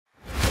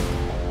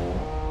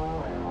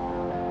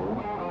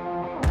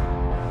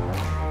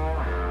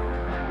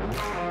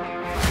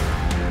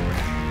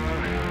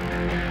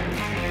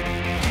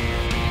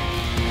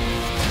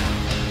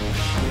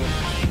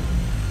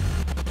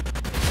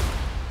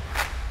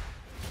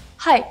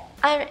Hi,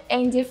 I'm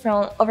Andy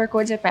from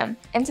OVERcoat Japan,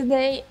 and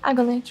today I'm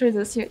going to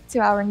introduce you to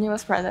our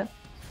newest product,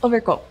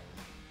 OVERcoat.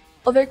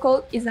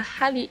 OVERcoat is a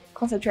highly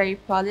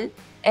concentrated product,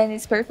 and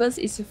its purpose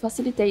is to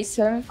facilitate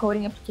ceramic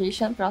coating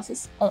application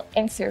process on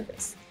any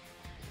surface.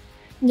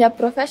 You have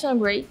professional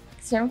grade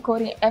ceramic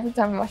coating every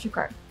time you wash your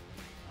car.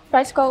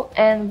 Practical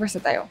and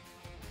versatile.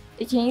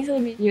 It can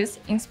easily be used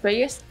in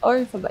sprayers or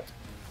with a bucket.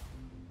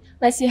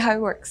 Let's see how it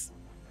works.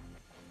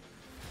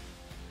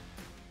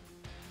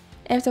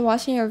 After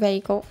washing your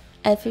vehicle,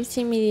 add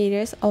 15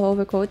 ml of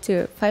OVERcoat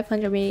to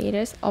 500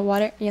 ml of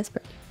water in a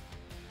spray.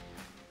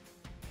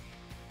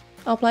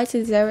 Apply to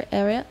the zero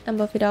area and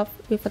buff it off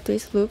with a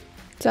twist loop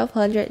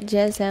 1200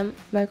 GSM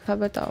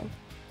microfiber towel.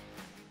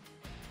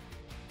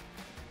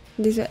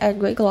 This will add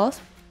great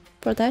gloss,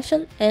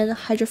 protection, and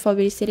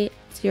hydrophobicity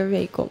to your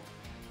vehicle.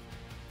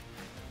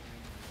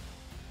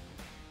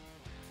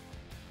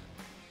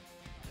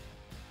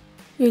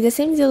 With the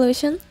same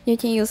dilution, you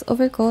can use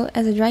OVERcoat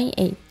as a drying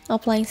aid,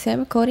 applying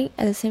ceramic coating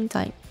at the same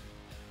time.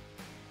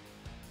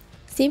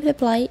 Simply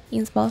apply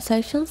in small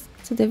sections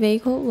to the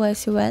vehicle while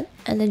still wet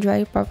and then dry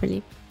it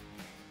properly.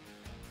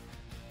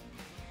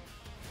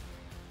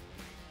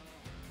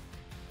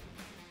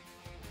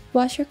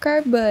 Wash your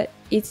car, but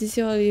it's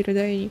still a little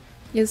dirty.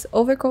 Use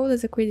OVERcoat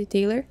as a quick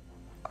detailer,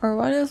 or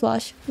waterless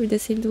wash with the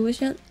same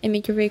dilution and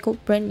make your vehicle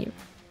brand new.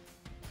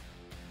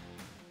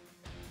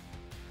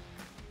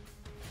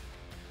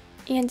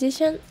 In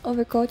addition,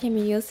 OVERcoat can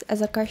be used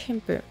as a car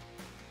shampoo.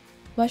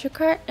 Wash your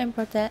car and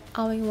protect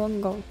all in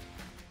one go.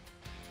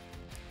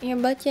 In your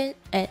bucket,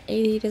 add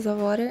 8 liters of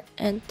water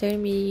and 30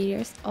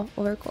 ml of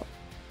OVERcoat.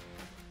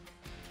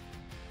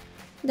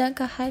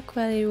 Dunk a high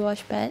quality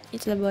wash pad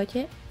into the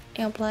bucket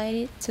and apply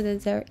it to the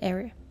zero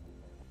area.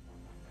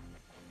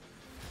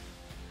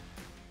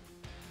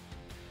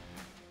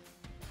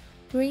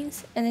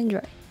 Rinse and then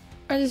dry,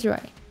 or just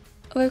dry.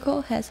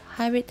 OVERcoat has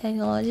hybrid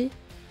technology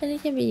and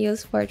it can be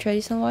used for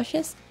traditional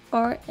washes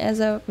or as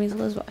a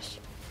rinseless wash.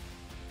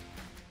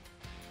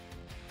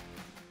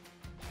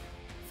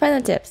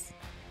 Final tips: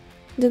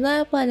 do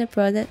not apply the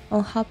product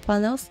on hot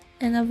panels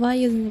and avoid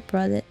using the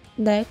product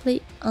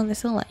directly on the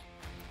sunlight.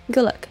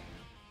 Good luck!